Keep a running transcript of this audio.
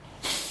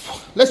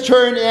Let's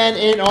turn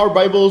in our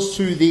Bibles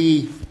to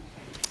the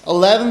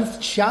 11th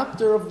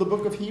chapter of the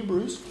book of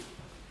Hebrews.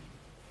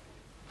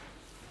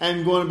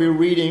 I'm going to be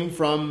reading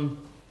from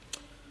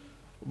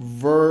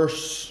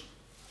verse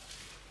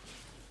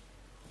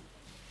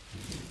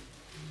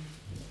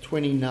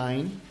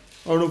 29.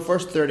 Oh no,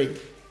 verse 30.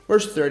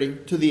 Verse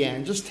 30 to the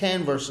end. Just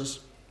 10 verses.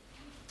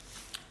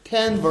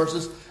 10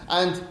 verses.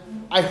 And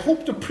I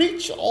hope to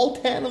preach all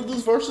 10 of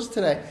those verses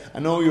today. I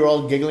know you're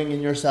all giggling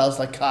in yourselves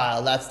like,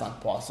 Kyle, that's not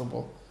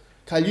possible.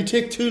 Kyle, you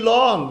take too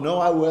long. No,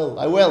 I will.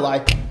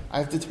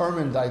 I've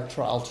determined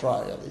I'll try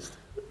at least.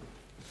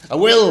 I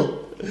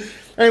will.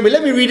 Anyway,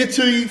 let me read it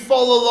to you.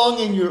 Follow along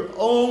in your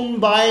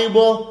own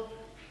Bible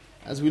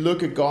as we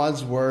look at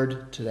God's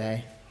Word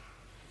today.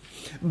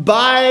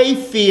 By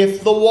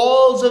faith, the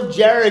walls of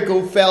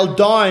Jericho fell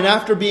down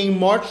after being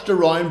marched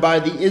around by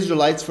the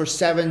Israelites for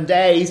 7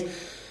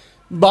 days.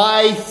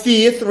 By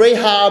faith,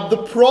 Rahab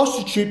the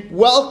prostitute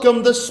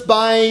welcomed the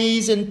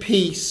spies in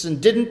peace and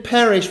didn't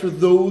perish with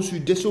those who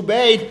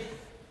disobeyed.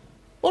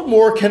 What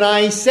more can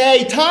I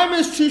say? Time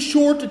is too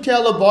short to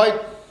tell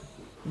about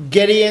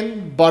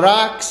Gideon,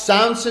 Barak,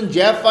 Samson,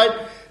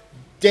 Jephthah,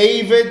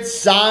 David,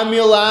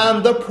 Samuel,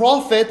 and the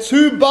prophets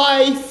who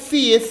by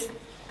faith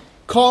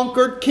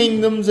conquered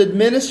kingdoms,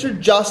 administered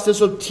justice,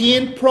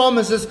 obtained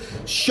promises,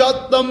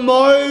 shut the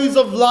mouths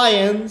of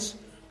lions,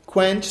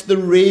 quenched the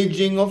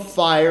raging of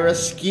fire,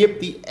 escaped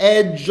the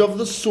edge of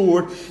the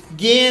sword,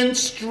 gained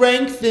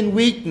strength in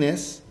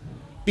weakness,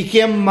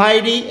 became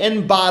mighty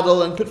in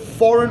battle, and put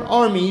foreign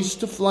armies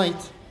to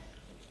flight.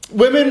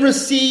 Women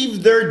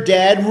received their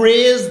dead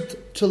raised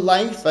to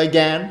life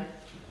again.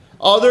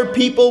 Other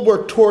people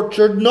were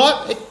tortured,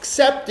 not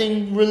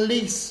accepting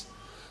release,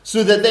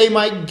 so that they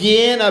might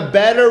gain a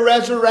better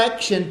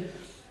resurrection.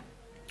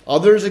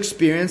 Others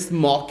experienced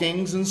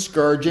mockings and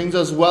scourgings,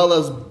 as well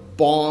as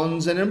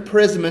bonds and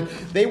imprisonment.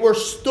 They were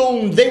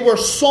stoned. They were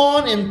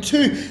sawn in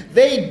two.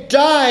 They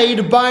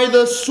died by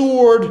the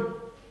sword.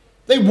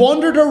 They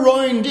wandered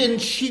around in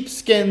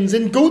sheepskins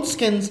and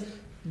goatskins,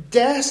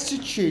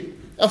 destitute,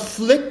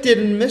 afflicted,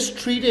 and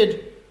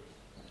mistreated.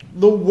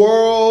 The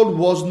world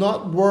was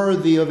not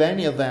worthy of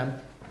any of them.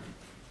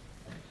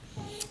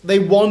 They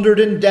wandered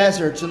in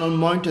deserts and on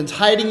mountains,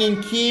 hiding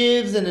in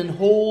caves and in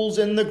holes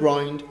in the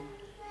ground.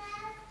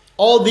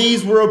 All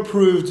these were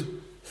approved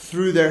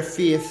through their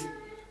faith.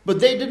 But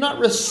they did not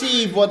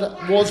receive what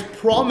was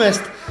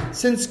promised,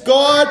 since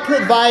God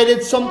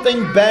provided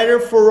something better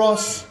for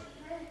us,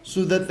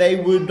 so that they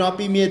would not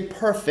be made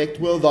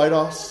perfect without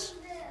us.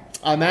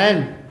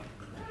 Amen.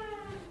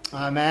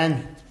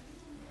 Amen.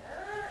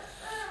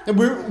 And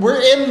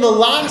we're in the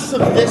last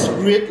of this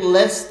great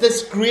list,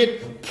 this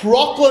great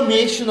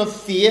proclamation of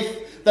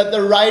faith that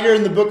the writer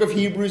in the book of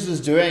Hebrews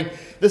is doing.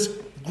 This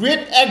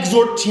great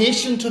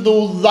exhortation to the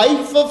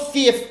life of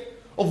faith,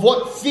 of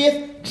what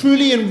faith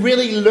truly and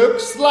really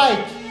looks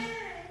like.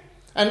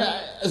 And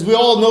as we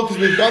all know, because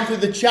we've gone through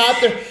the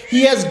chapter,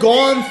 he has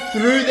gone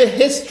through the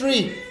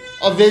history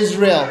of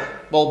Israel.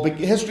 Well,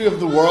 history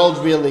of the world,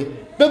 really.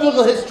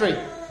 Biblical history.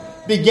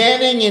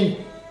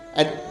 Beginning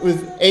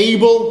with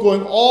Abel,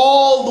 going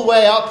all the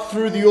way up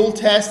through the Old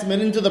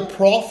Testament, into the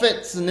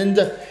prophets, and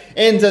into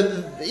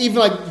even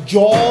like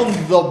John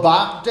the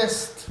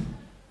Baptist.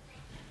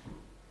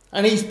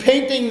 And he's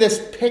painting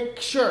this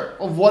picture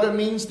of what it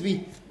means to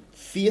be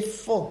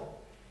faithful.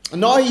 And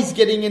now he's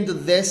getting into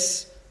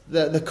this,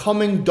 the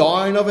coming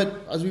down of it,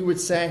 as we would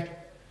say.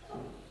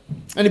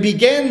 And it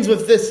begins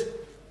with this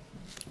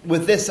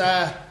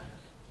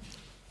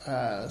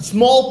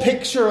small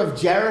picture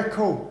of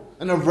Jericho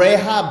and of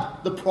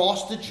Rahab, the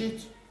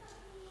prostitute.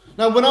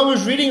 Now, when I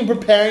was reading and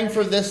preparing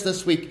for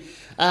this week,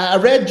 I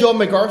read John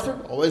MacArthur.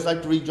 I always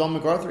like to read John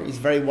MacArthur. He's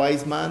a very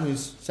wise man who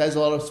says a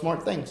lot of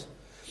smart things.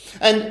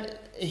 And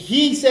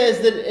he says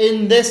that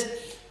in this,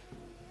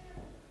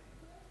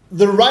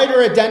 the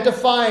writer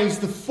identifies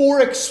the 4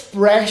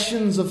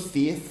 expressions of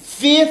faith.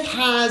 Faith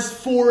has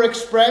 4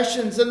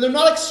 expressions, and they're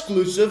not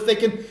exclusive. You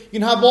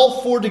can have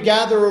all 4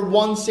 together, or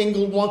one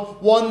single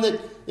one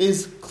that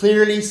is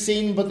clearly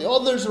seen, but the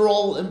others are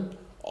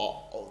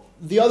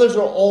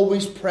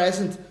always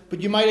present.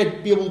 But you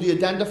might be able to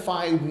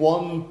identify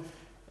one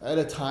at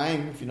a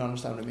time, if you don't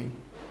understand what I mean.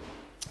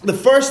 The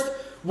first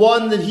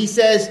one that he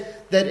says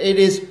that it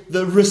is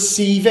the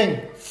receiving.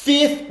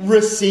 Faith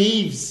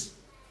receives.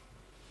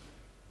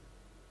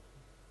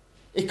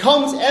 It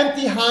comes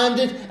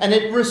empty-handed and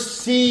it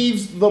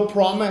receives the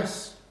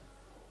promise.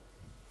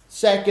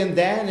 Second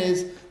then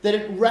is that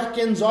it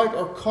reckons out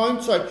or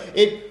counts out.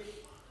 It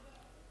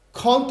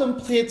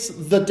contemplates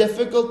the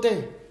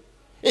difficulty.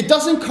 It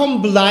doesn't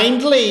come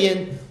blindly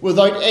and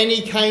without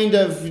any kind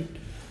of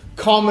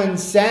common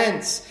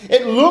sense.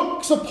 It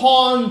looks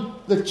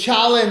upon the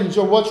challenge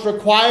or what's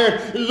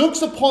required. It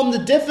looks upon the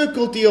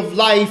difficulty of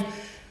life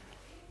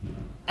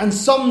and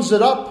sums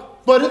it up.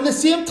 But at the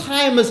same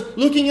time as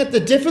looking at the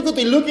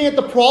difficulty, looking at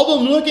the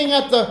problem, looking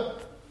at the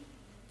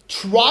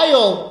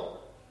trial,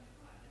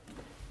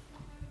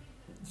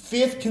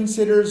 faith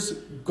considers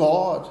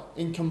God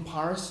in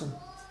comparison.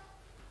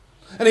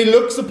 And he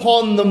looks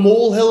upon the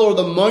molehill or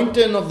the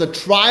mountain of the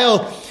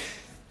trial,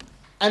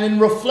 and in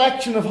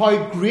reflection of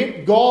how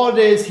great God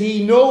is,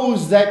 he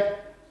knows that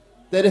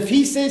if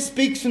he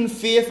speaks in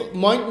faith,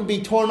 mountain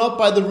be torn up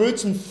by the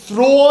roots and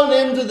thrown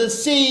into the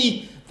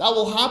sea, that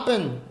will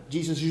happen.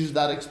 Jesus uses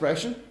that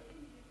expression.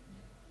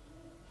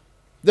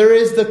 There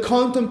is the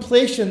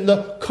contemplation,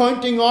 the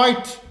counting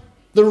out,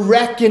 the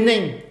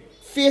reckoning.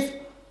 Faith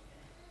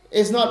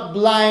is not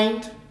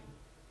blind.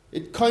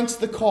 It counts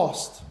the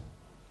cost.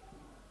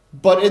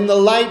 But in the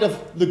light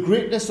of the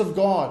greatness of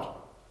God.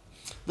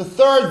 The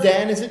third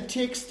then is it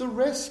takes the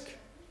risk.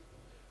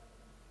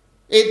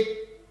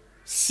 It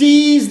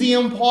sees the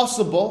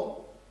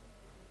impossible.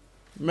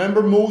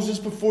 Remember Moses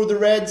before the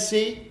Red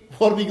Sea?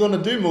 What are we going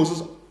to do,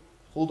 Moses?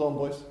 Hold on,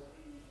 boys.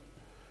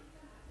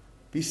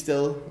 Be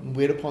still and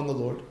wait upon the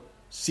Lord.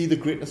 See the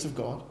greatness of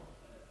God.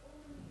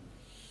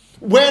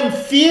 When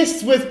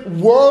faced with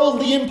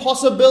worldly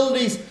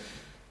impossibilities,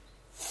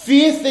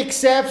 faith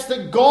accepts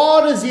that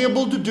God is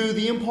able to do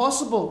the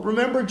impossible.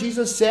 Remember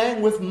Jesus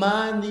saying, with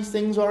man these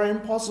things are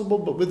impossible,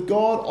 but with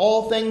God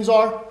all things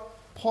are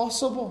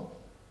possible.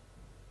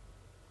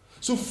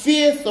 So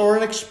faith, or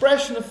an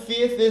expression of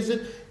faith, is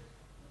it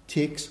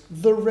takes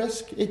the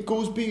risk. It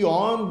goes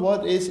beyond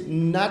what is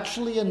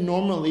naturally and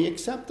normally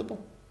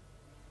acceptable.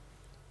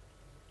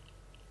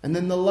 And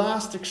then the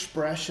last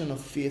expression of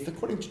faith,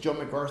 according to John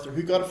MacArthur,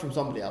 who got it from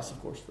somebody else, of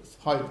course, that's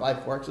how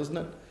life works, isn't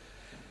it?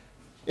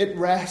 It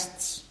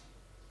rests.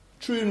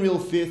 True and real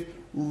faith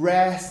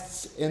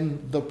rests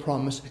in the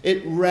promise.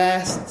 It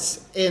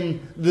rests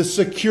in the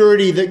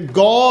security that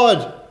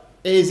God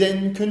is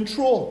in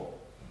control.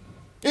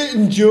 It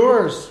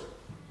endures.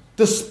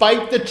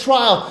 Despite the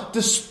trial,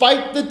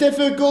 despite the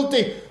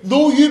difficulty,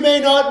 though you may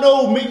not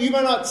know, you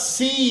may not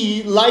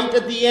see light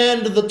at the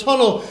end of the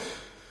tunnel,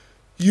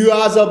 you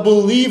as a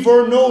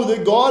believer know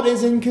that God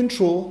is in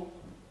control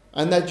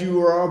and that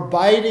you are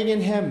abiding in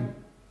Him.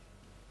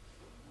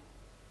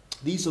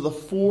 These are the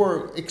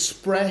four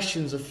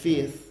expressions of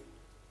faith.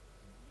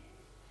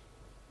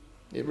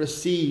 It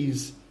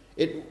receives,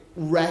 it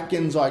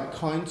reckons out,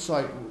 counts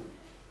out,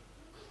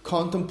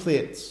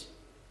 contemplates.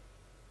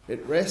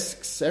 It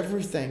risks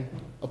everything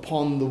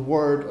upon the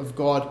Word of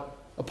God,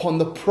 upon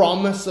the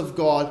promise of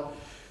God.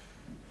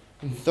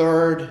 And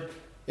third,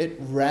 it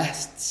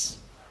rests.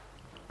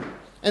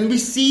 And we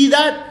see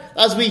that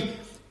as we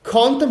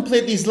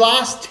contemplate these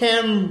last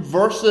 10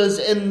 verses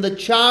in the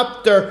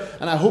chapter,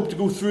 and I hope to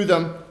go through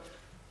them,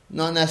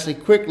 not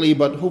necessarily quickly,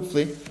 but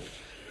hopefully.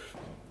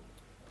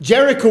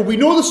 Jericho, we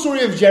know the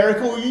story of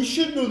Jericho. You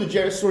should know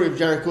the story of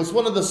Jericho. It's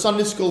one of the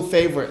Sunday school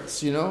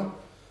favorites, you know.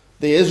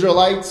 The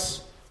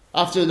Israelites,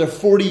 after their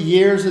 40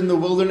 years in the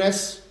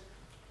wilderness,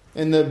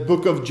 in the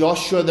book of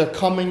Joshua, they're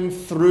coming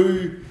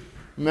through.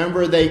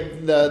 Remember,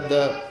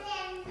 the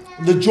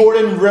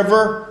Jordan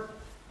River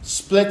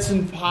splits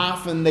in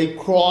half and they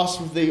cross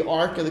with the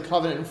Ark of the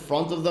Covenant in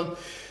front of them.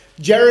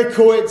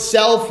 Jericho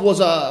itself was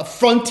a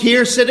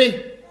frontier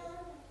city.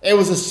 It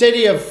was a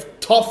city of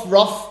tough,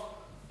 rough,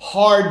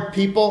 hard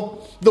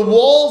people. The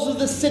walls of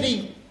the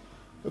city,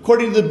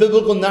 according to the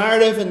biblical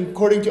narrative and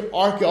according to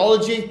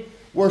archaeology,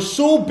 were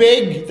so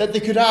big that they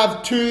could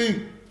have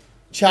 2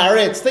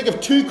 chariots. Think of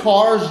 2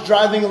 cars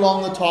driving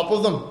along the top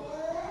of them.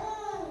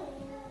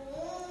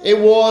 It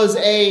was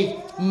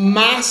a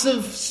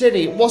massive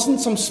city. It wasn't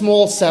some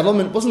small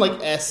settlement. It wasn't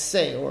like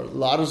Esse or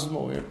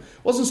Larismo. It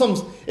wasn't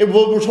some.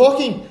 We're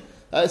talking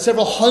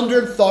several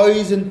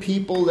 100,000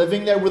 people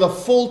living there with a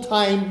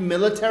full-time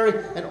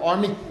military and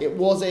army. It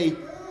was a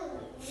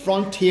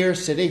frontier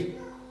city.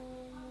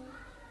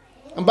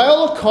 And by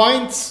all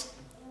accounts,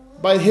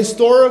 by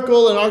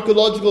historical and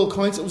archaeological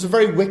accounts, it was a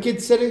very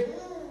wicked city.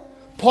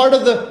 Part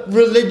of the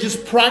religious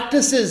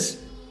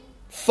practices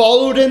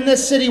followed in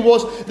this city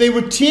was they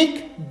would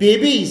take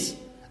babies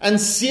and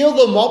seal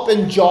them up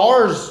in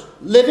jars,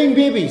 living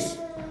babies,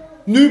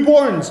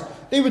 newborns.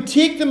 They would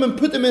take them and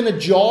put them in a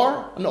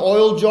jar, an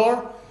oil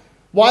jar,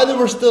 while they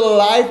were still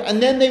alive,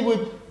 and then they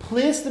would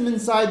place them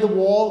inside the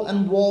wall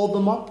and wall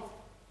them up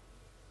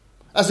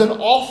as an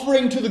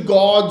offering to the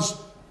gods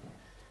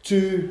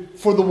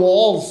for the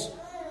walls,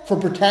 for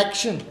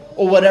protection,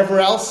 or whatever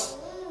else.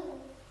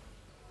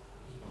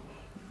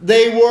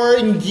 They were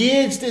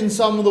engaged in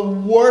some of the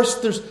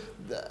worst.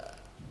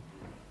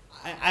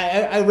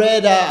 I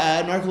read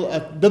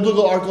a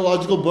biblical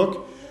archaeological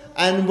book,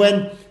 and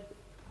when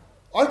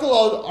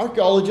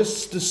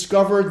archaeologists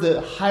discovered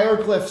the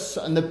hieroglyphs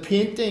and the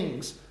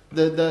paintings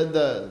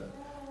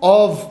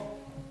of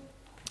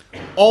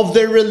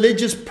their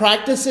religious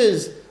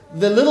practices,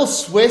 the little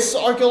Swiss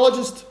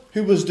archaeologist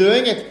who was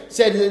doing it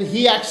said that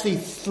he actually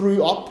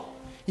threw up.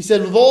 He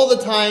said, of all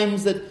the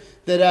times that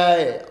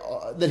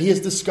he has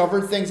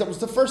discovered things, that was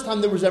the first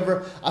time there was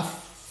ever a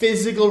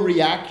physical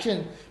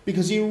reaction,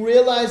 because he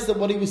realized that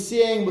what he was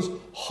seeing was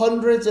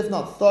hundreds, if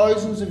not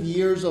thousands, of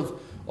years of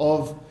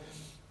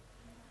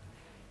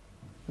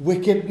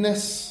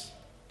wickedness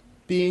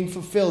being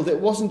fulfilled. It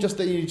wasn't just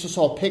that you just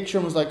saw a picture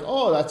and was like,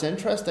 oh, that's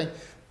interesting.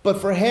 But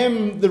for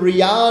him, the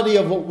reality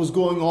of what was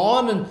going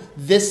on in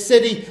this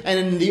city and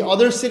in the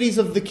other cities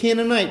of the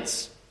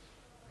Canaanites,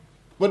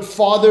 what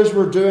fathers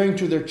were doing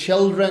to their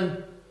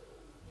children,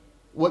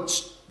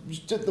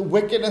 the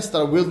wickedness that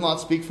I will not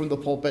speak from the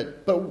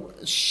pulpit,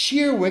 but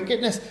sheer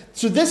wickedness.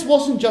 So this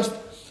wasn't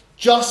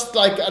just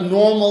like a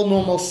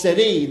normal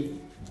city.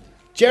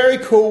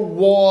 Jericho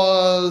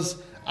was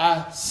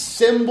a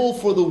symbol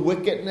for the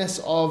wickedness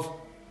of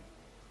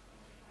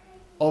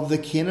the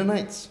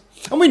Canaanites.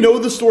 And we know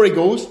the story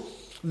goes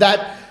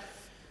that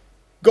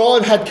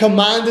God had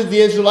commanded the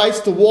Israelites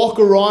to walk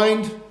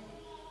around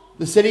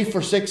the city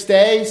for 6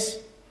 days.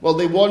 Well,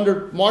 they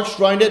marched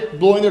around it,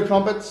 blowing their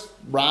trumpets,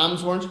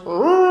 ram's horns.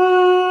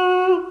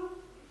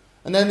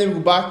 And then they would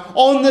go back.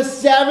 On the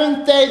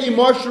 7th day, they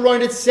marched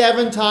around it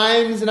 7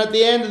 times. And at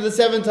the end of the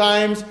 7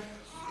 times,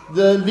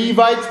 the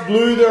Levites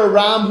blew their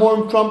ram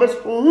horn trumpets.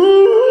 That's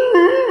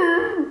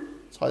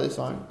how they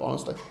sound,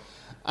 honestly.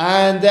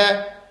 And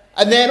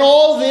then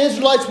all the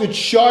Israelites would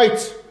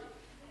shout,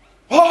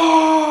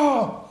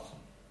 "Ah!"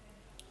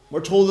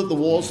 We're told that the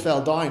walls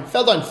fell down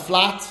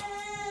flat.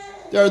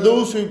 There are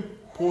those who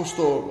post,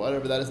 or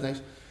whatever that is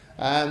next,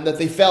 that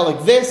they fell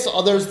like this,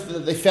 others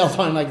that they fell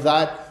down like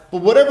that.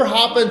 But whatever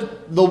happened,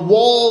 the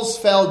walls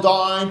fell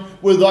down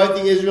without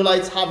the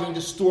Israelites having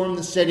to storm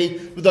the city,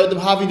 without them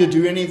having to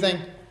do anything.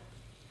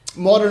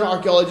 Modern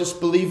archaeologists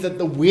believe that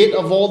the weight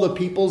of all the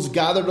peoples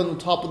gathered on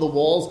the top of the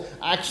walls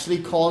actually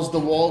caused the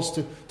walls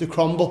to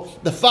crumble.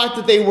 The fact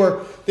that they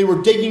were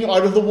digging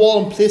out of the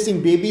wall and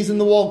placing babies in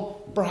the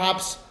wall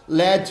perhaps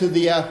led to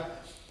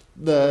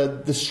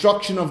the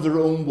destruction of their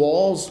own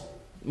walls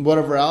and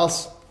whatever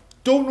else.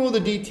 Don't know the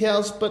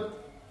details, but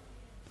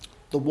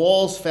the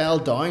walls fell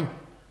down.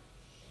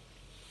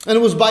 And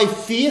it was by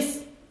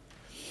faith.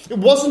 It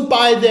wasn't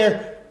by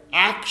their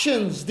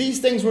actions. These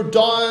things were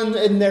done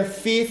in their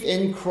faith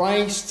in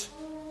Christ,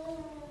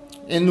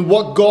 in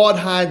what God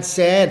had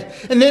said.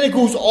 And then it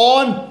goes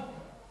on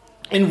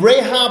in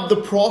Rahab the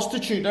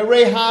prostitute. Now,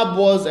 Rahab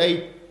was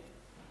a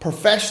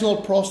professional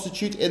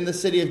prostitute in the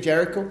city of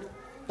Jericho.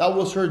 That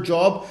was her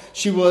job.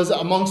 She was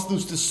amongst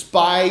those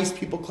despised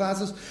people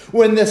classes.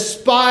 When the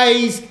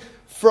spies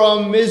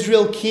from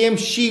Israel came,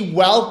 she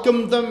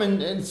welcomed them,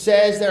 and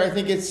says there, I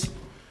think it's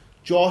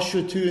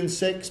Joshua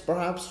 2:6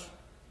 perhaps,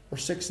 or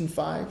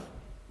 6:5.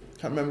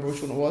 Can't remember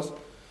which one it was.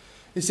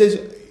 It says,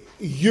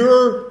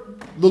 the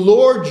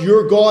Lord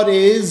your God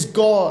is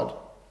God.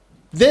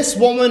 This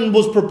woman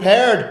was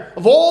prepared.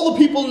 Of all the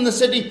people in the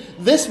city,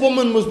 this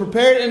woman was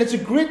prepared. And it's a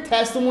great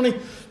testimony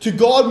to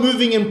God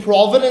moving in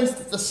providence.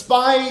 The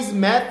spies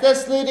met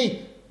this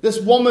lady, this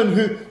woman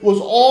who was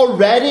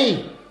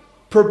already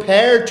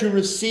prepared to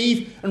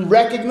receive and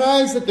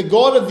recognize that the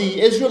God of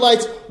the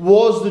Israelites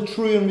was the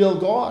true and real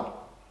God.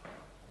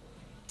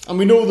 And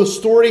we know the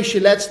story. She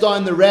lets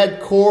down the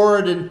red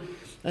cord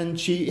and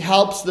she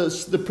helps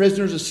the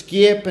prisoners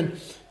escape. And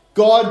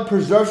God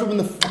preserves her. When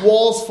the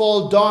walls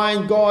fall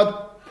down, God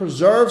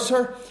preserves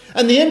her.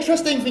 And the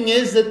interesting thing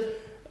is that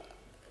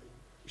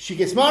she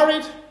gets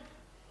married.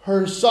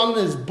 Her son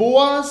is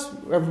Boaz.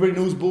 Everybody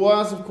knows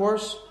Boaz, of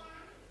course.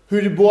 Who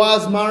did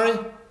Boaz marry?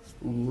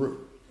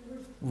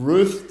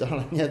 Ruth.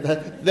 Yeah,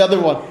 the other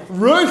one.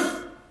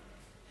 Ruth.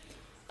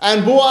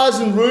 And Boaz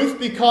and Ruth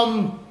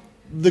become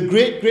the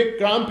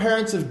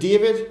great-great-grandparents of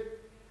David.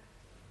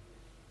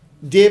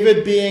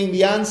 David being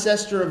the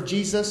ancestor of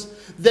Jesus.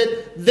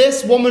 That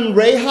this woman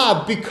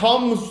Rahab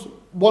becomes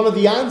one of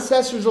the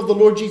ancestors of the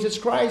Lord Jesus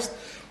Christ.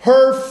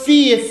 Her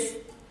faith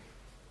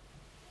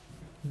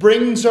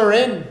brings her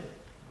in.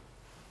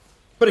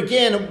 But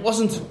again, it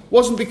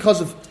wasn't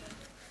because of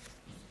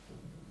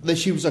that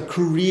she was a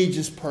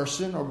courageous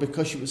person or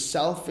because she was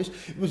selfish.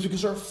 It was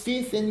because of her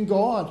faith in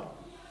God.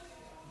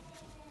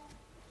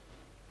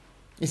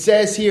 It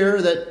says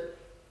here that,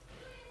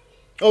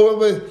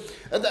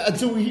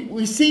 so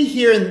we see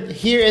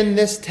here in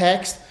this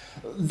text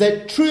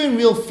that true and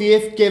real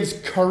faith gives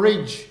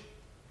courage.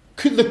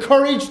 The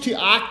courage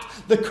to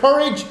act, the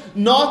courage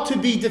not to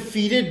be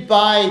defeated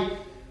by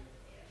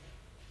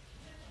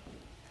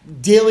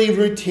daily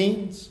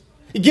routines.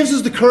 It gives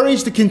us the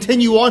courage to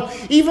continue on,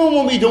 even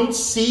when we don't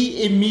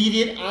see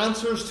immediate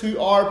answers to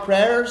our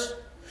prayers.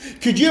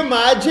 Could you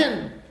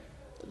imagine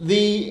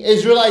the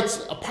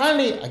Israelites?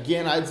 Apparently,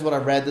 again, that's what I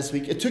read this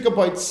week. It took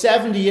about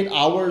 78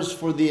 hours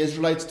for the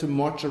Israelites to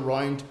march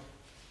around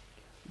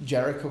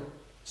Jericho.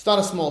 It's not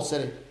a small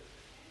city.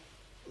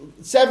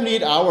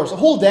 78 hours, a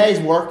whole day's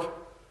work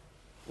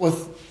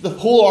with the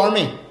whole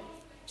army.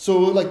 So,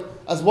 like,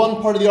 as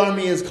one part of the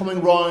army is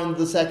coming round,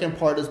 the second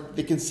part is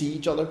they can see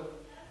each other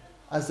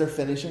as they're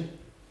finishing.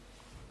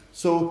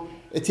 So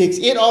it takes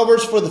 8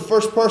 hours for the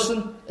first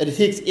person, and it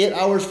takes 8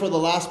 hours for the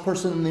last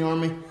person in the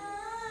army.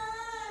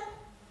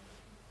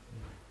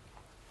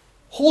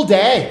 Whole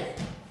day,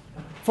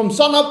 from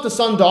sun up to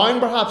sundown,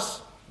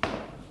 perhaps.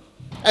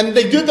 And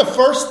they do it the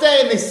first day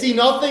and they see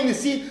nothing.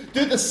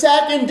 Do it the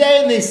second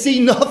day and they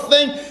see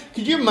nothing.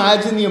 Could you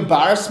imagine the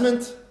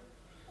embarrassment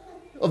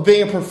of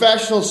being a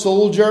professional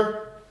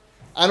soldier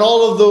and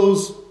all of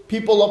those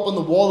people up on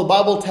the wall. The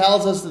Bible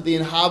tells us that the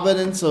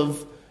inhabitants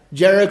of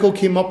Jericho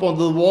came up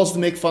onto the walls to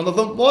make fun of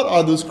them. What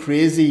are those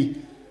crazy,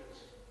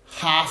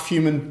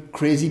 half-human,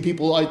 crazy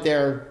people out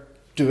there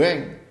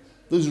doing?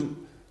 Those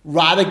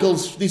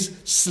radicals, these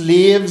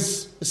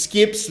slaves,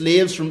 escaped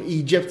slaves from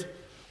Egypt.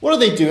 What are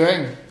they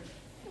doing?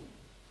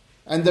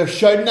 And they're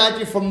shouting at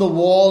you from the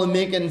wall and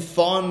making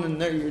fun.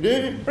 And there you're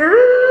doing,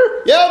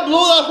 yeah,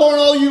 blow that horn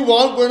all you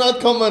want. We're not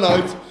coming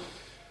out.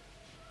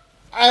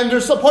 And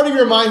there's a part of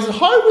your mind that,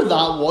 how would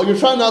that wall? You're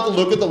trying not to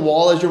look at the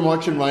wall as you're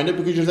marching around it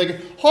because you're thinking,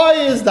 how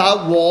is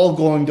that wall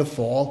going to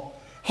fall?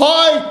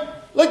 How?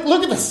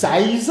 Look at the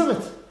size of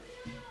it.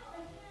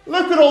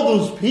 Look at all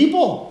those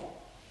people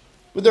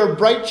with their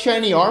bright,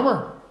 shiny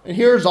armor. And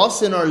here's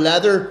us in our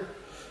leather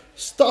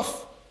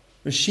stuff,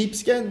 with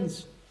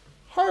sheepskins.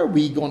 How are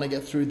we going to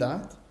get through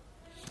that?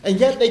 And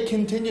yet they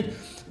continued.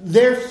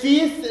 Their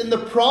faith in the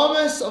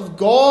promise of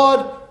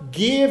God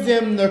gave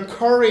them the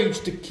courage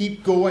to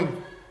keep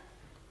going.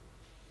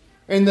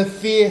 In the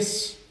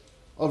face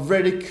of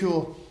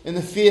ridicule, in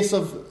the face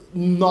of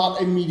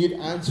not immediate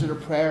answer to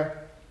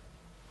prayer.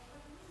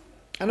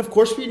 And of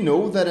course we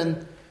know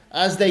that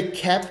as they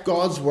kept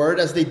God's word,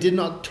 as they did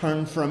not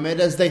turn from it,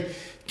 as they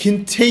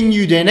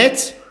continued in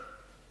it,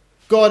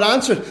 God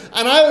answered.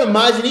 And I would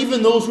imagine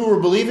even those who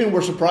were believing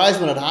were surprised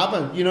when it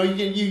happened. You know,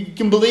 you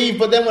can believe,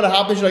 but then when it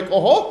happens, you're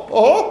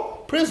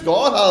like, praise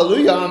God,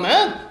 hallelujah,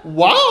 amen.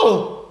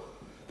 Wow,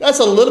 that's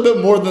a little bit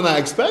more than I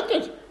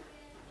expected.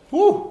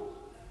 Whew.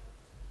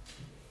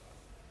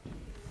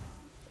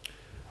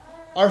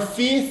 Our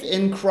faith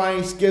in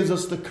Christ gives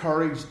us the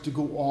courage to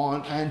go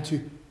on and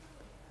to,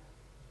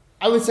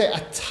 I would say,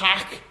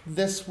 attack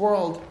this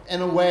world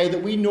in a way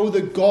that we know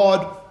that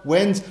God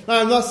wins.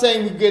 Now, I'm not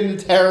saying we get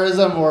into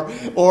terrorism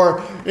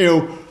or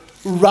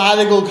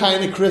radical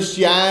kind of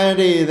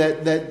Christianity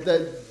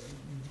that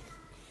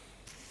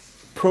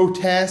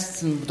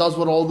protests and does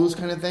what all those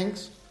kind of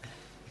things.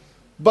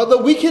 But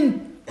that we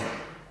can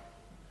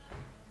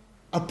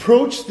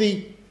approach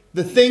the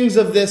things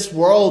of this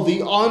world, the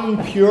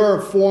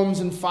unpure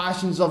forms and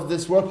fashions of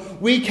this world.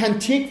 We can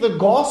take the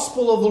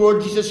gospel of the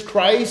Lord Jesus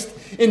Christ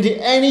into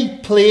any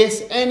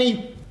place,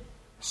 any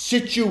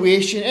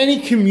situation, any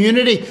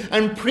community,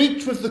 and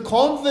preach with the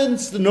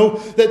confidence to know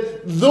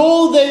that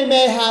though they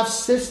may have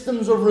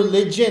systems of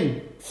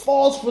religion,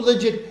 false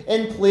religion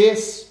in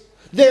place,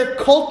 their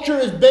culture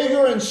is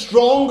bigger and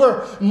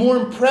stronger, more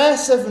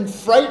impressive and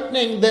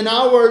frightening than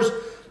ours.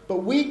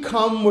 But we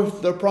come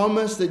with the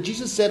promise that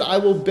Jesus said, I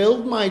will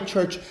build my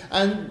church,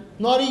 and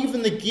not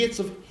even the gates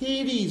of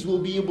Hades will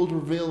be able to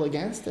prevail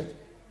against it.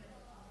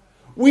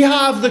 We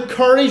have the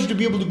courage to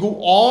be able to go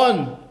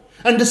on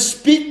and to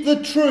speak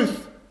the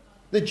truth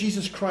that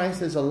Jesus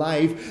Christ is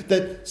alive,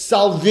 that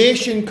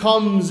salvation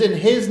comes in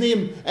His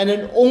name and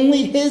in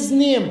only His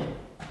name.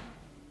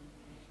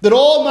 That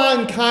all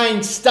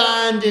mankind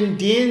stand in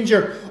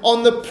danger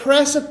on the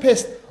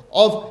precipice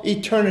of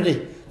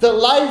eternity. That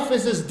life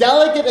is as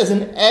delicate as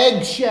an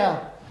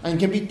eggshell and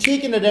can be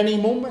taken at any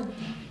moment.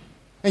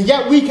 And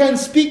yet we can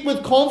speak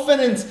with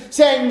confidence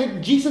saying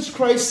that Jesus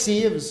Christ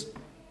saves,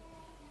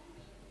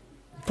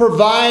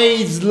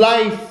 provides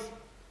life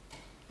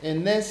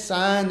in this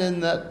and in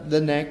the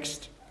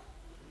next.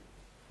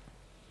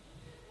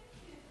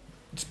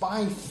 It's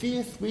by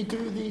faith we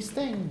do these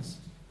things.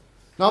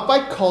 Not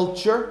by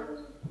culture,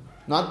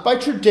 not by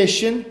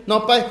tradition,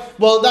 not by,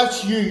 well,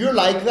 that's you, you're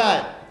like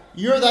that.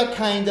 You're that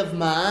kind of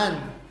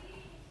man.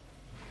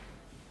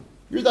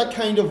 You're that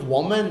kind of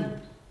woman.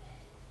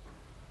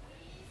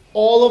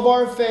 All of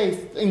our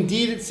faith.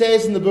 Indeed, it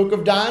says in the book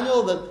of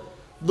Daniel that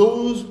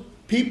those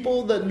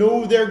people that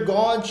know their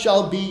God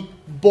shall be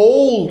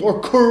bold or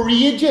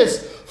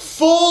courageous,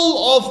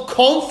 full of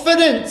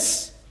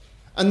confidence,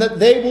 and that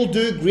they will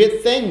do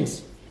great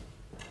things.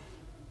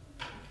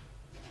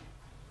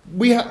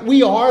 We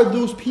are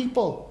those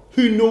people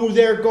who know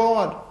their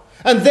God.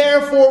 And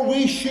therefore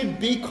we should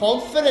be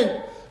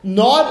confident,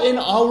 not in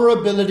our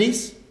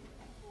abilities,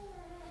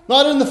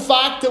 not in the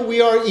fact that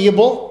we are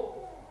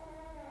able,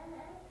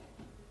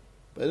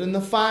 but in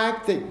the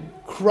fact that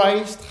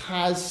Christ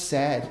has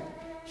said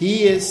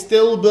He is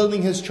still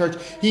building His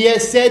church. He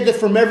has said that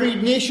from every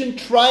nation,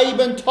 tribe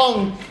and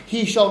tongue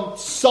He shall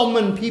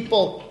summon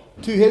people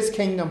to His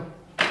kingdom.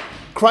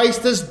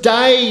 Christ has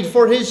died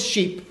for His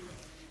sheep.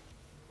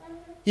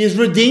 He has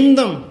redeemed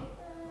them.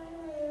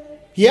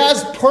 He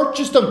has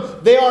purchased them.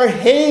 They are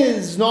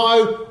His.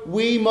 Now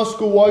we must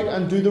go out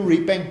and do the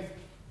reaping.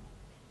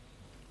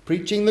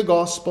 Preaching the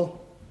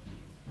gospel.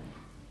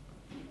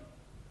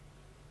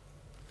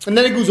 And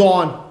then it goes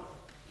on.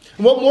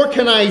 And what more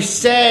can I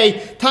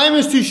say? Time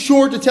is too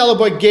short to tell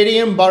about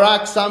Gideon,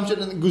 Barak, Samson,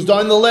 and it goes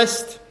down the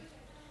list.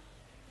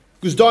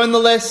 Goes down the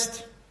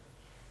list.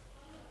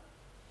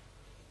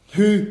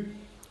 Who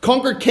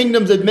conquered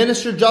kingdoms,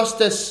 administered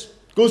justice,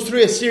 goes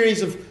through a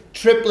series of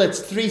triplets,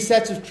 3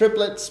 sets of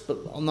triplets, but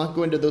I'll not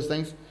go into those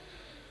things.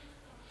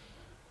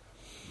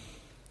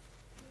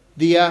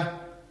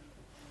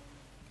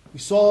 We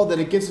saw that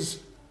it gives us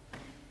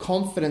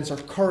confidence or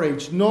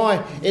courage.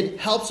 Now it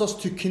helps us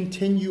to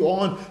continue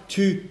on,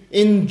 to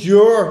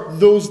endure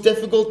those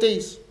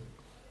difficulties.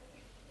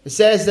 It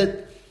says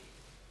that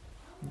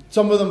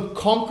some of them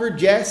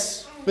conquered,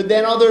 yes, but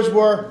then others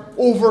were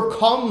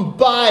overcome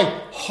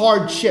by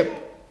hardship.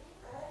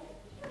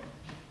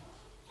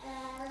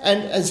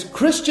 And as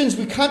Christians,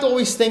 we can't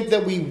always think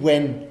that we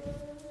win.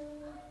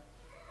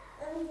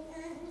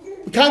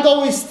 We can't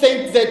always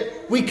think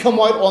that we come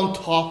out on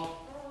top,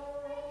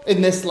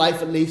 in this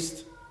life at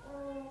least.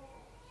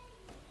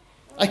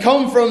 I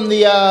come from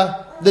the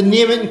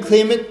name it and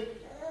claim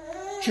it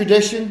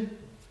tradition.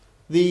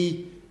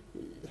 The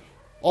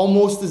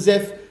almost as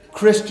if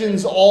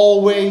Christians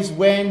always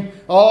win.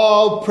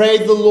 Oh, pray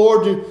the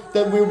Lord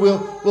that we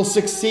will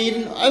succeed.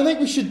 And I think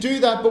we should do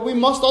that, but we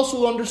must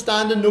also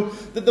understand and know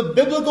that the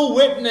biblical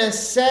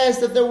witness says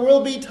that there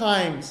will be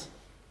times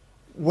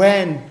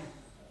when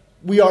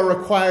we are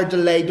required to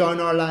lay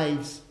down our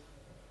lives,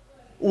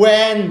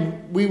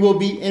 when we will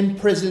be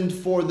imprisoned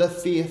for the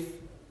faith.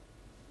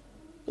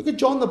 Look at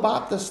John the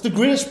Baptist, the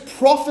greatest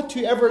prophet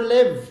to ever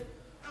live.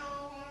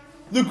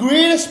 The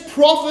greatest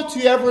prophet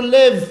to ever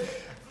live.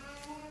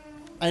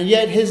 And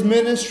yet his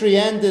ministry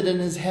ended in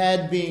his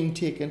head being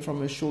taken from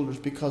his shoulders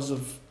because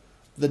of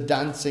the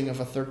dancing of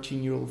a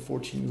 13-year-old,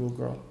 14-year-old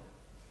girl.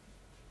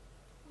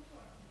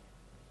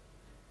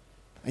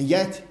 And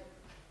yet,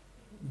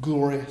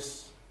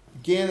 glorious.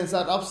 Again, it's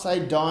that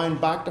upside down,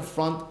 back to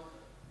front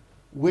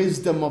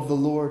wisdom of the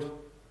Lord.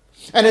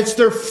 And it's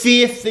their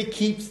faith that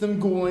keeps them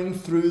going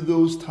through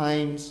those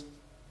times.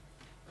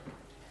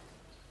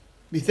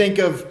 We think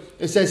of,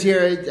 it says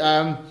here,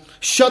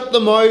 shut the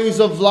mouths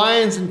of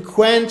lions and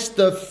quench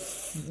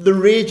the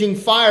raging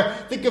fire.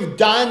 Think of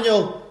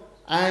Daniel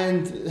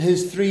and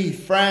his three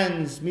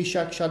friends,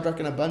 Meshach, Shadrach,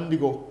 and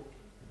Abednego.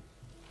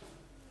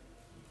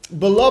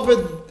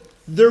 Beloved,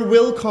 there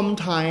will come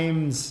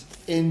times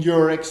in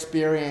your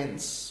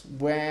experience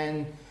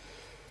when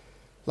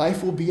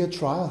life will be a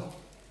trial.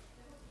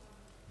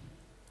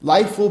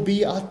 Life will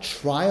be a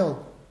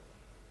trial.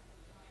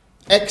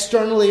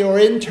 Externally or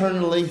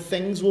internally,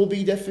 things will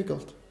be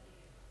difficult.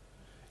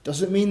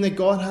 Doesn't mean that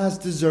God has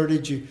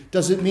deserted you.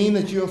 Doesn't mean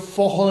that you have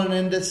fallen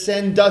into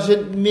sin.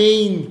 Doesn't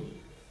mean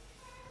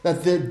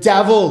that the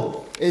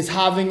devil is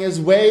having his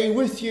way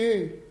with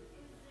you.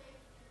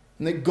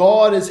 And that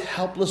God is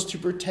helpless to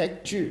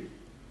protect you.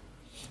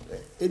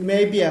 It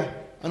may be an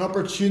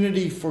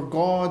opportunity for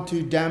God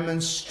to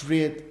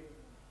demonstrate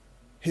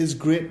his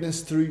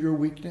greatness through your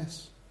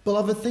weakness.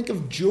 Beloved, think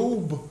of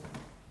Job.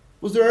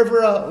 Was there ever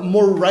a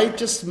more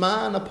righteous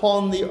man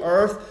upon the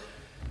earth?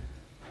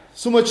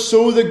 So much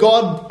so that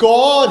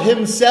God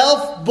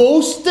himself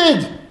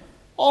boasted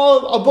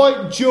all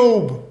about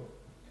Job.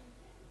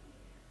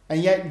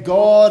 And yet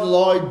God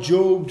allowed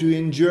Job to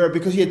endure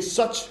because he had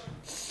such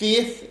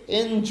faith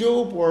in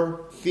Job,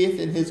 or faith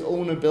in his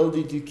own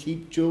ability to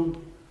keep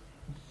Job.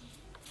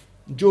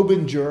 Job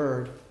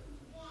endured.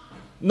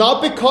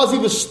 Not because he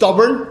was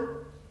stubborn.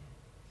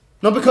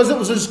 Not because it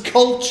was his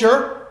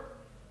culture.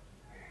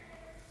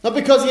 Not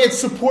because he had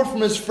support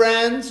from his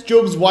friends.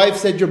 Job's wife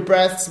said, your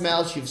breath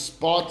smells, you have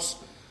spots.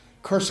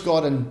 Curse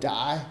God and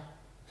die.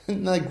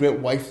 Isn't that great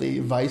wifely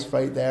advice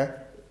right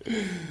there?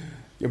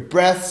 Your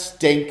breath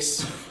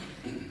stinks.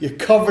 You're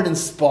covered in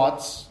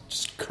spots.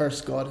 Just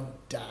curse God and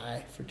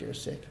die for dear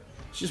sake.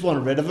 She just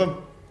wanted rid of him.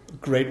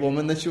 Great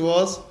woman that she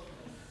was.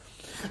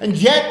 And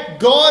yet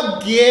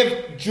God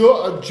gave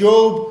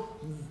Job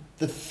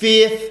the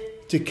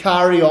faith to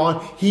carry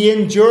on. He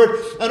endured.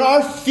 And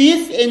our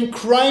faith in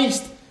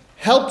Christ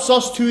helps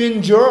us to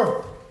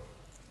endure.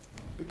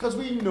 Because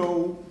we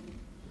know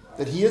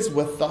that he is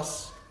with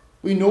us.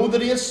 We know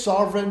that he is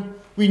sovereign.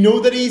 We know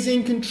that he's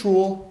in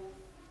control.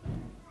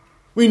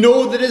 We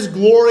know that his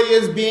glory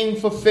is being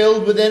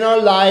fulfilled within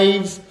our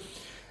lives.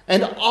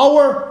 And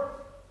our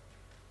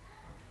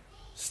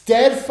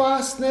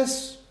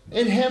steadfastness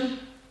in him,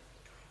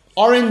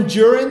 our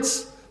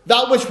endurance,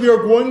 that which we are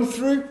going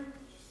through,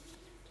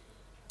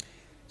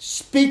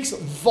 speaks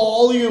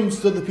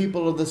volumes to the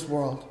people of this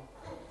world.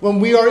 When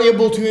we are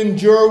able to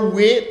endure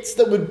weights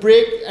that would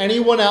break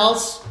anyone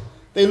else,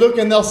 they look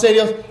and they'll say to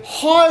us,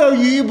 how are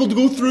you able to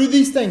go through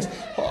these things?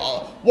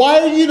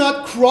 Why are you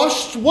not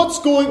crushed? What's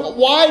going on?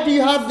 Why do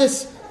you have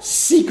this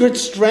secret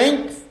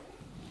strength?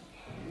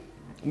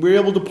 We're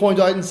able to point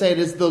out and say it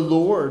is the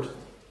Lord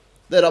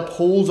that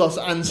upholds us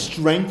and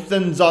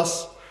strengthens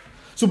us.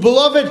 So,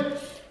 beloved,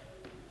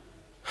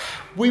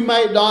 we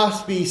might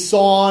not be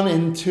sawn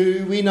in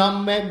two. We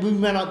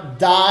may not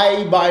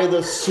die by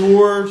the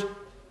sword.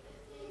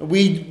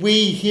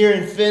 We here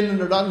in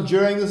Finland are not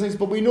enduring those things,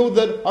 but we know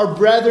that our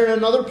brethren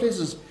in other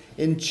places,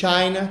 in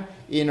China,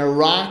 in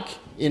Iraq,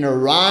 in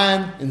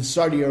Iran, in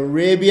Saudi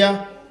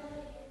Arabia,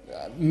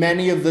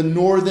 many of the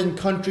northern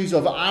countries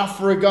of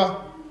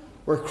Africa,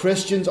 where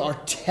Christians are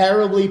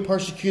terribly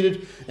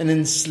persecuted and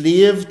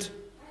enslaved.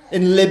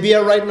 In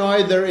Libya right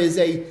now, there is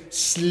a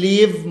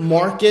slave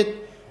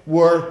market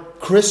where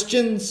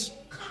Christians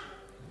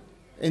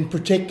in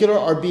particular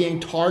are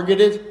being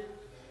targeted.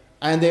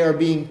 and they are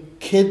being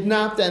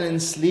kidnapped and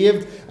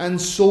enslaved and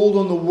sold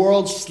on the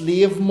world's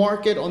slave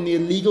market, on the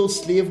illegal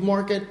slave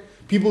market.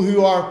 People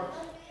who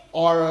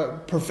are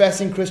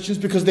professing Christians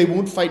because they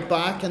won't fight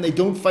back and they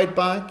don't fight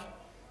back.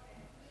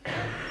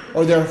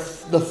 Or the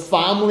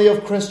family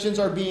of Christians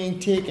are being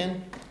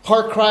taken.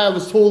 Heart cry, I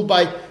was told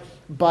by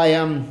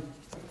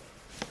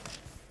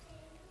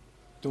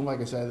don't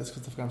like I say this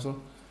because of cancer.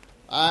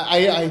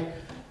 I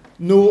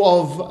know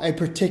of a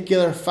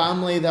particular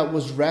family that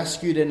was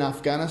rescued in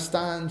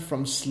Afghanistan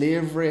from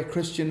slavery, a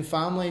Christian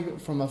family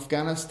from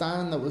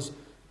Afghanistan that was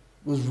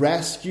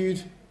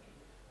rescued.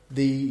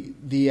 The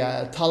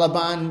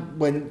Taliban,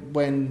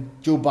 when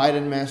Joe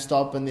Biden messed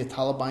up and the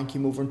Taliban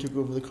came over and took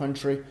over the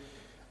country,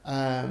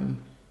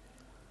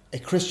 a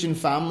Christian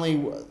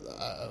family,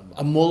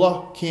 a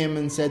mullah came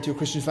and said to a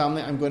Christian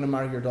family, "I'm going to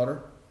marry your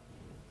daughter."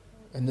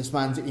 And this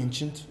man's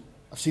ancient.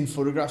 I've seen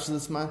photographs of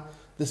this man.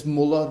 This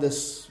mullah,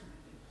 this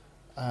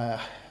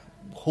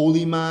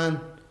holy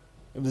man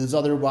with his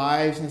other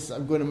wives, and he says,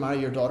 "I'm going to marry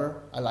your daughter.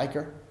 I like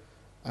her."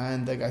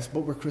 And the guy said,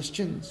 "But we're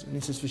Christians." And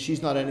he says, "Well,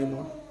 she's not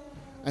anymore."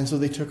 And so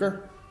they took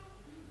her.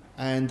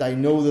 And I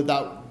know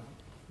that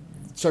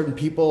certain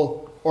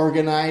people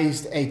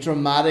organized a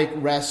dramatic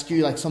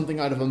rescue, like something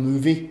out of a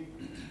movie.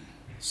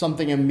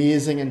 Something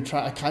amazing, and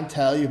I can't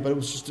tell you, but it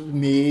was just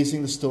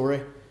amazing, the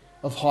story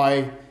of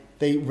how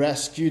they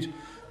rescued.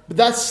 But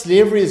that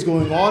slavery is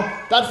going on.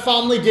 That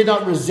family did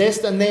not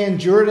resist, and they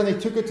endured, and they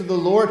took it to the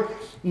Lord.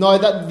 Now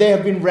that they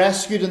have been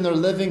rescued and they're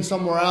living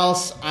somewhere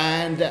else,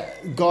 and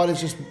God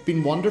has just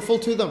been wonderful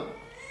to them.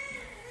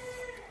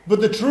 But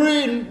the true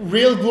and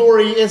real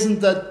glory isn't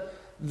that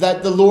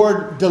the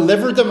Lord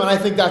delivered them, and I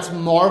think that's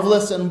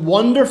marvelous and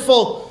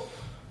wonderful.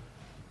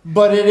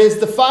 But it is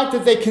the fact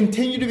that they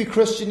continue to be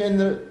Christian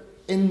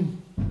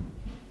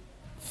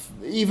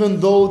even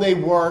though they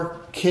were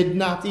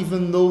kidnapped,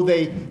 even though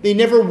they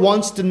never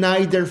once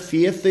denied their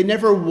faith, they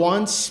never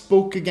once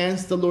spoke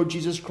against the Lord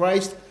Jesus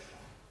Christ.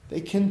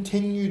 They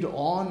continued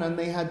on, and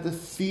they had the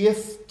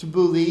faith to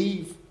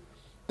believe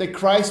that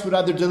Christ would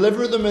either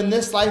deliver them in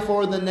this life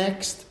or the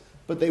next,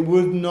 but they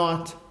would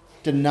not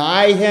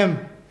deny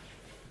Him.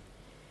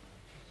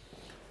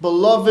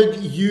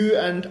 Beloved, you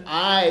and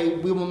I,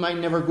 we might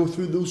never go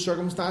through those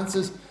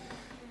circumstances,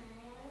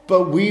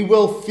 but we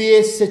will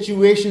face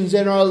situations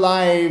in our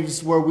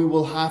lives where we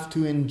will have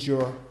to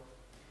endure,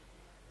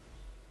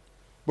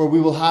 where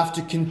we will have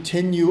to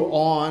continue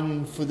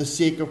on for the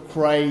sake of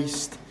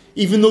Christ,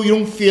 even though you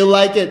don't feel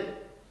like it,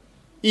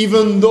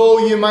 even though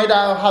you might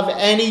not have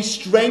any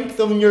strength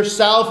in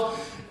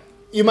yourself.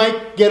 You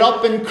might get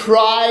up and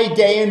cry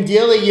day and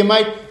daily. You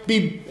might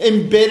be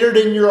embittered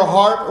in your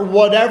heart or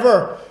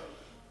whatever.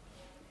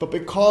 But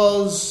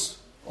because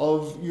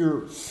of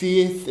your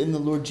faith in the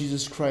Lord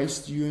Jesus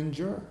Christ, you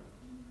endure.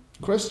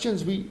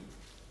 Christians, we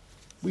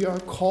are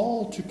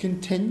called to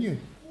continue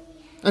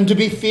and to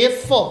be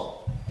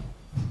faithful.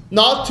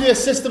 Not to a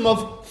system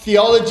of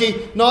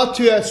theology, not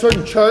to a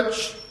certain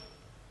church,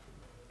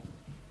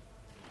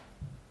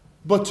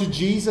 but to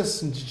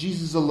Jesus and to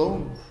Jesus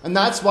alone. And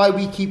that's why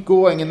we keep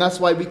going, and that's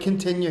why we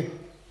continue.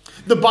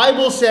 The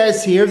Bible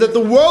says here that the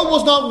world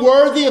was not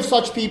worthy of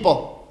such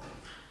people.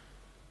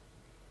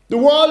 The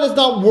world is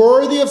not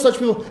worthy of such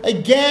people.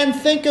 Again,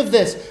 think of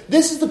this.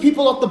 This is the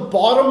people at the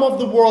bottom of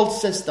the world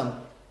system.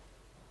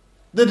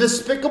 The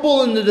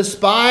despicable and the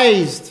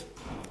despised.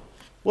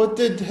 What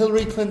did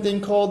Hillary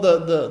Clinton call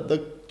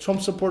the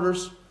Trump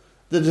supporters?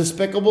 The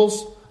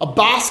despicables? A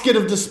basket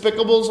of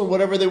despicables, or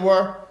whatever they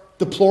were.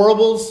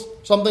 Deplorables,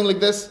 something like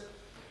this.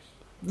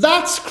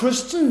 That's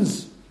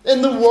Christians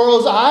in the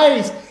world's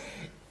eyes.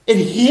 It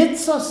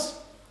hates us.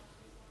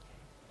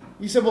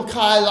 You said, "Well,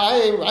 Kyle,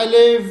 I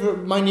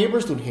live, my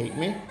neighbours don't hate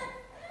me."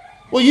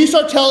 Well, you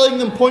start telling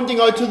them, pointing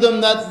out to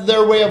them that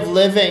their way of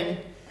living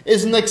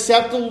isn't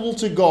acceptable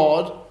to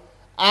God,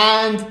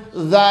 and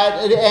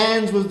that it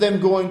ends with them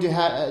going to,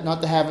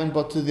 not to heaven,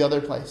 but to the other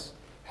place,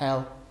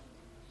 hell.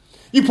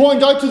 You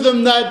point out to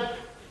them that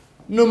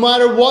no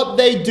matter what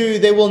they do,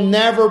 they will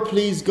never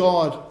please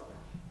God.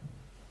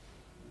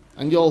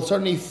 And you'll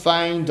certainly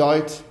find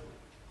out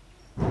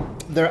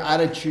their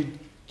attitude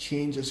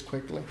changes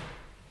quickly.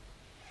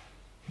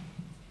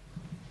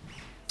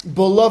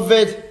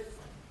 Beloved,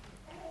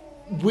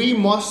 we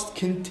must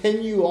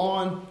continue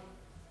on.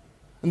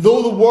 And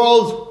though the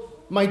world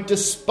might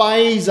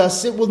despise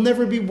us, it will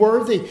never be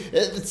worthy.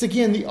 It's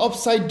again the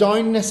upside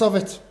downness of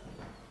it.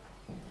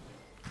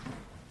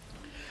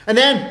 And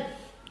then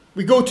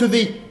we go to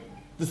the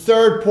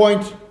third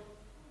point.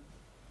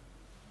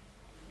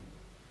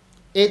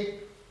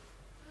 It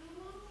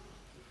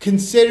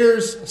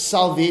considers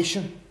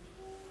salvation.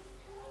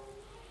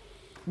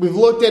 We've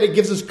looked at it,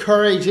 gives us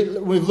courage.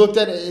 We've looked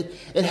at it,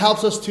 it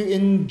helps us to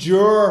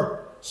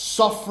endure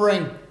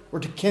suffering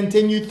or to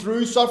continue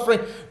through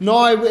suffering.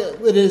 Now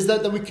it is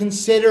that we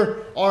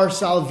consider our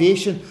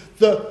salvation.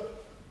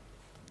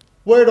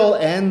 Where it all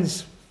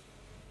ends.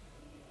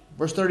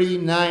 Verse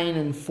 39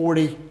 and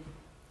 40.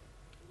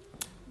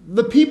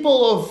 The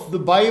people of the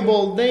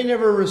Bible, they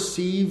never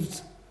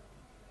received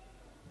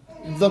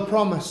the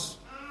promise.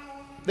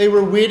 They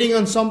were waiting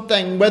on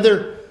something.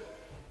 Whether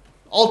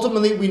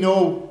ultimately we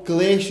know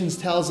Galatians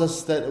tells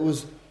us that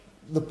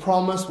the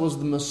promise was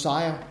the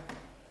Messiah,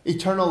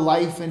 eternal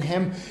life in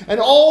Him. And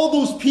all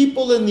those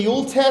people in the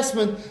Old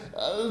Testament,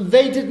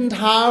 they didn't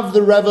have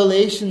the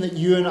revelation that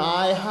you and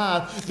I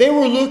have. They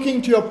were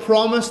looking to a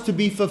promise to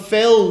be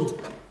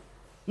fulfilled,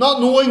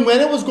 not knowing when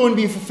it was going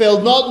to be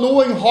fulfilled, not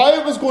knowing how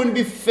it was going to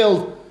be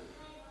fulfilled,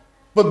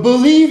 but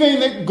believing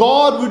that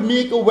God would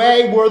make a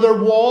way where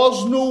there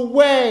was no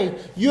way.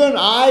 You and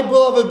I,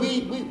 beloved,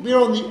 we're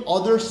on the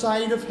other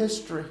side of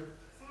history.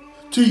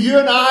 To you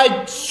and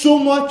I, so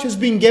much has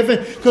been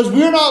given, because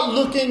we're not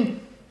looking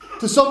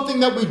to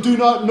something that we do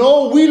not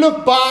know. We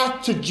look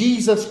back to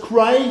Jesus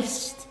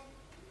Christ.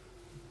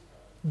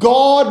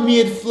 God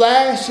made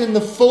flesh in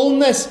the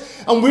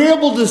fullness, and we're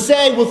able to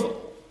say with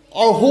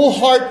our whole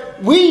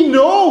heart, we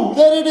know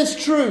that it is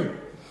true.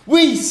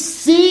 We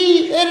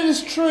see that it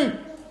is true.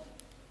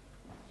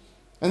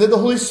 And that the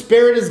Holy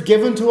Spirit is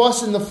given to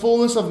us in the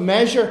fullness of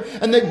measure.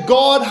 And that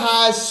God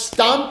has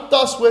stamped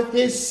us with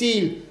His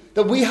seal.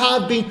 That we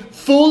have been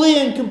fully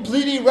and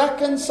completely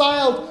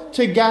reconciled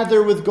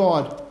together with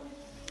God.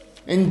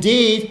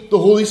 Indeed, the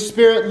Holy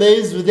Spirit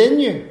lives within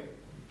you.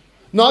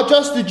 Not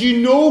just that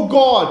you know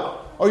God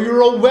or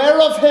you're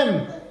aware of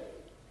Him,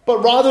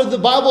 but rather the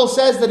Bible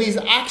says that He's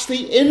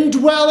actually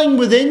indwelling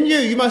within you.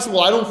 You might say,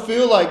 well, I don't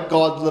feel like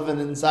God living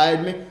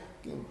inside me.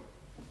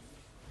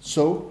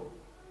 So?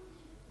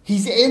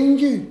 He's in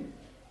you.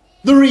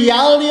 The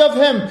reality of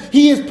Him.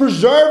 He is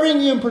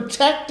preserving you and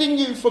protecting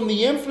you from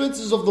the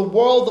influences of the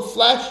world, the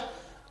flesh,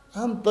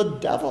 and the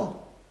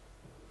devil.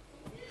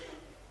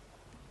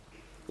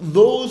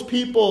 Those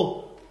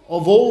people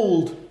of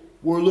old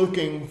were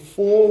looking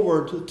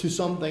forward to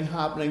something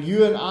happening.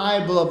 You and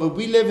I, beloved,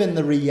 we live in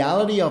the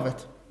reality of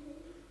it.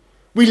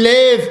 We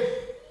live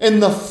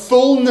in the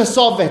fullness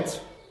of it.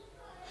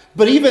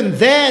 But even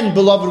then,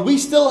 beloved, we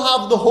still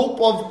have the hope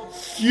of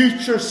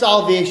future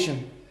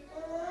salvation.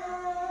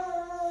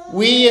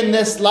 We in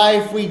this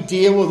life, we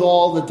deal with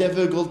all the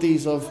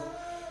difficulties of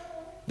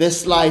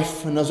this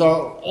life, and as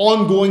our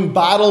ongoing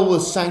battle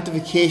with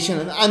sanctification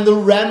and the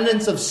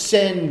remnants of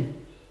sin,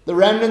 the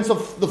remnants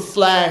of the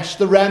flesh,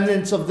 the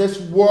remnants of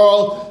this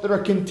world that are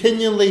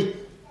continually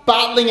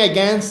battling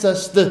against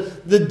us,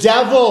 the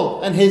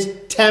devil and his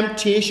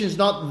temptations,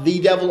 not the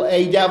devil,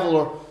 a devil,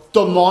 or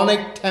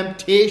demonic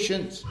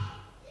temptations.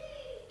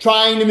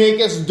 Trying to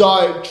make us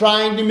doubt,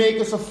 trying to make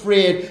us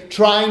afraid,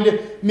 trying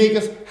to make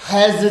us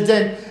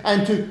hesitant,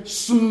 and to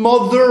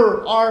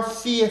smother our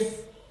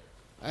faith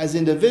as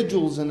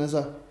individuals and as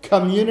a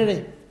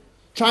community.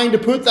 Trying to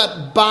put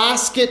that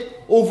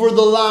basket over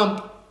the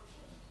lamp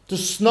to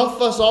snuff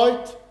us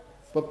out.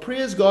 But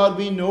praise God,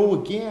 we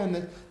know again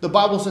that the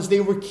Bible says they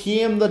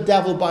overcame the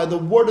devil by the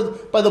blood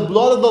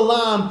of the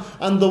Lamb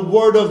and the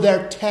word of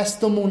their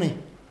testimony.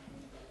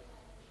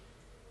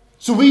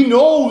 So we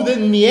know that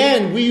in the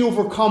end we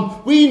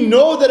overcome. We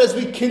know that as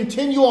we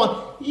continue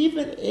on,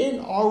 even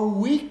in our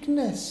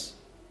weakness,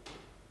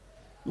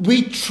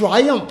 we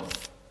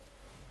triumph.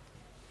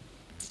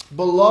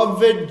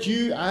 Beloved,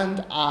 you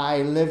and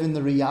I live in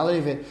the reality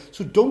of it.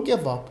 So don't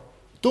give up.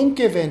 Don't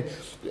give in.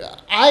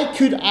 I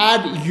could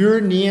add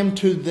your name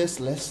to this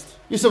list.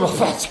 You say, well,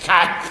 that's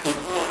cat.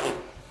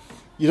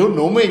 You don't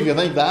know me if you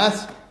think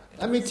that.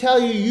 Let me tell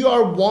you, you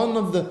are one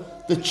of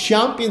the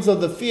champions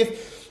of the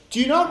faith. Do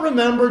you not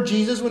remember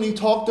Jesus when He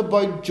talked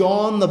about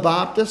John the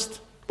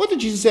Baptist? What did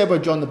Jesus say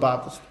about John the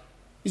Baptist?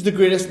 He's the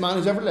greatest man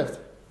who's ever lived.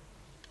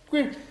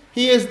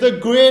 He is the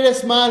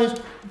greatest man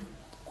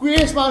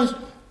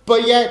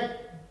but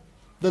yet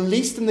the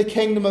least in the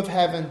kingdom of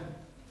heaven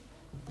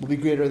will be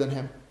greater than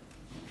him.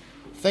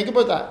 Think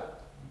about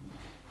that.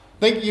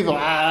 Think you go,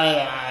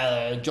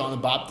 John the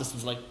Baptist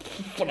was like,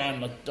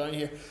 down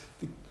here.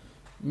 In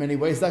many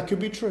ways that could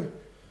be true.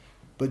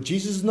 But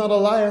Jesus is not a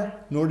liar,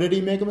 nor did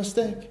He make a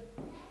mistake.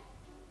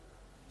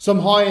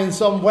 Somehow, in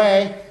some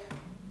way,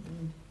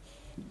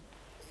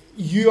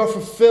 you are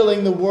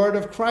fulfilling the word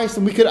of Christ.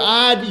 And we could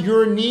add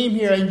your name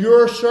here and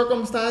your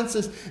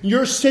circumstances,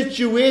 your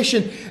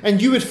situation,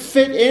 and you would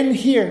fit in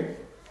here.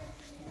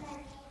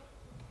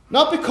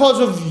 Not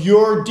because of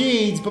your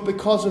deeds, but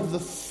because of the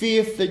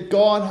faith that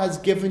God has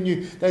given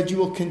you, that you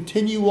will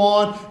continue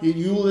on, that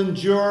you will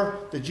endure,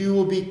 that you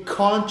will be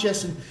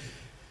conscious, and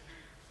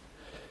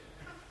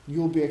you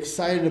will be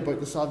excited about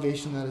the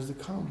salvation that is to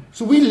come.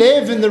 So we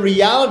live in the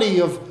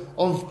reality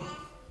of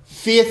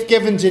faith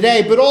given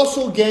today, but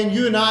also again,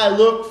 you and I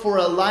look for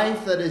a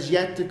life that is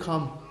yet to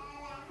come.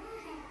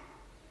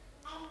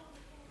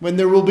 When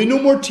there will be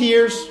no more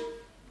tears,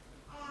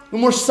 no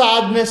more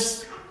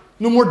sadness,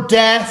 no more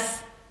death.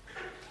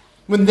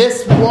 When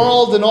this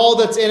world and all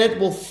that's in it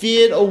will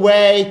fade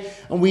away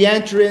and we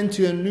enter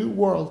into a new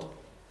world,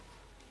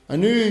 a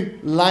new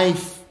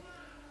life,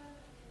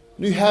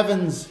 new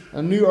heavens,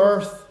 a new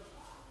earth.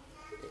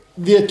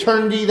 The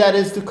eternity that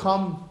is to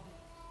come.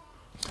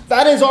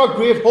 That is our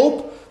great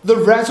hope, the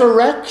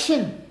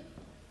resurrection.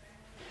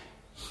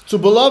 So,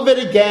 beloved,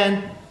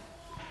 again,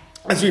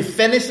 as we're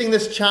finishing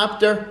this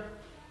chapter,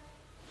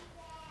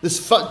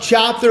 This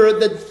chapter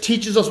that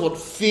teaches us what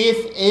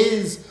faith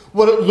is,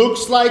 what it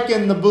looks like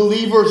in the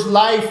believer's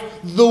life,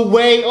 the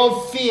way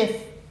of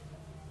faith.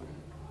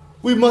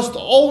 We must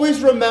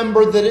always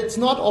remember that it's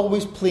not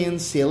always plain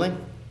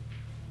sailing.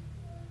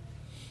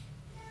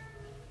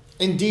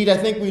 Indeed, I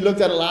think we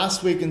looked at it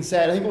last week and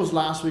said, I think it was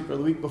last week or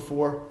the week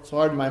before, it's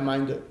hard in my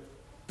mind to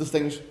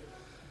distinguish,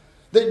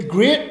 that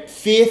great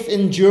faith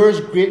endures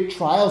great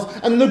trials.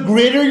 And the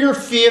greater your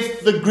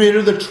faith, the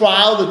greater the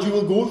trial that you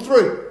will go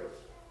through.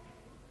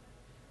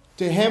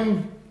 To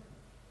him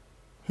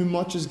who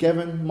much is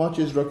given, much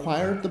is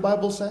required, the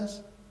Bible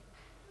says.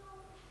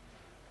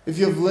 If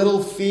you have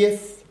little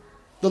faith,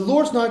 the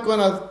Lord's not going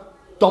to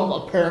dump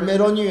a pyramid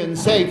on you and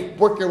say,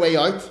 work your way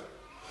out.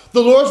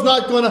 The Lord's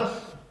not going to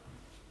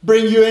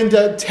bring you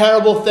into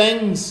terrible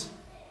things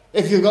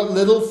if you've got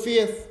little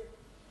faith.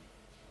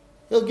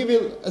 He'll give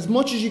you as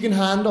much as you can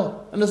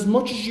handle, and as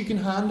much as you can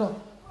handle.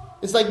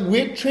 It's like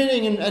weight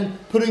training and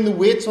putting the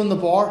weights on the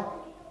bar.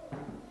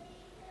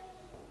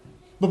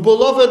 But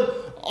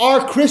beloved,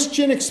 our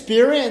Christian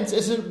experience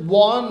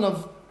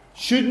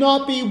should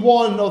not be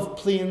one of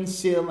plain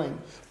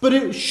sailing, but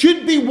it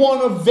should be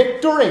one of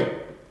victory,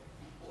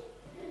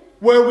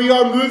 where we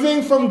are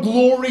moving from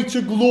glory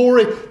to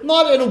glory,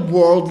 not in a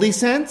worldly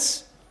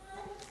sense,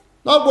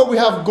 not where we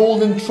have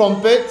golden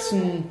trumpets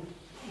and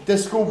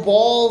disco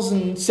balls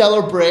and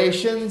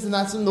celebrations, and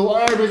that's in the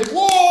world. Everybody's like,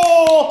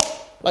 whoa!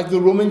 Like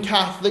the Roman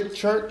Catholic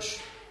Church,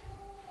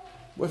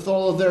 with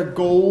all of their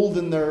gold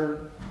and their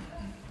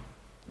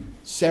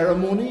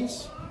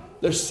ceremonies,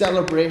 their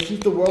celebrations.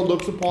 The world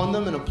looks upon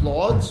them and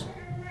applauds.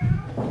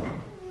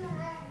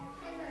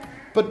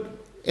 But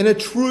in a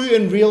true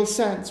and real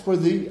sense, where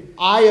the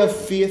eye of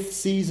faith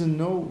sees and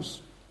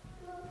knows.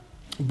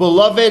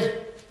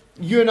 Beloved,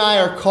 you and I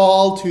are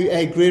called to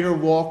a greater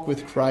walk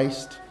with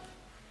Christ,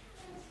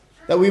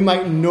 that we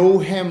might know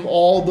him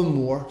all the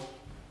more.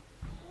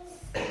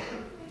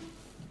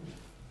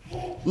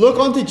 Look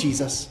unto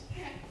Jesus.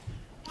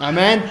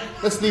 Amen.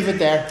 Let's leave it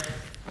there.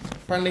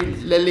 Apparently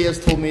Lily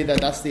has told me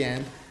that that's the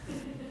end.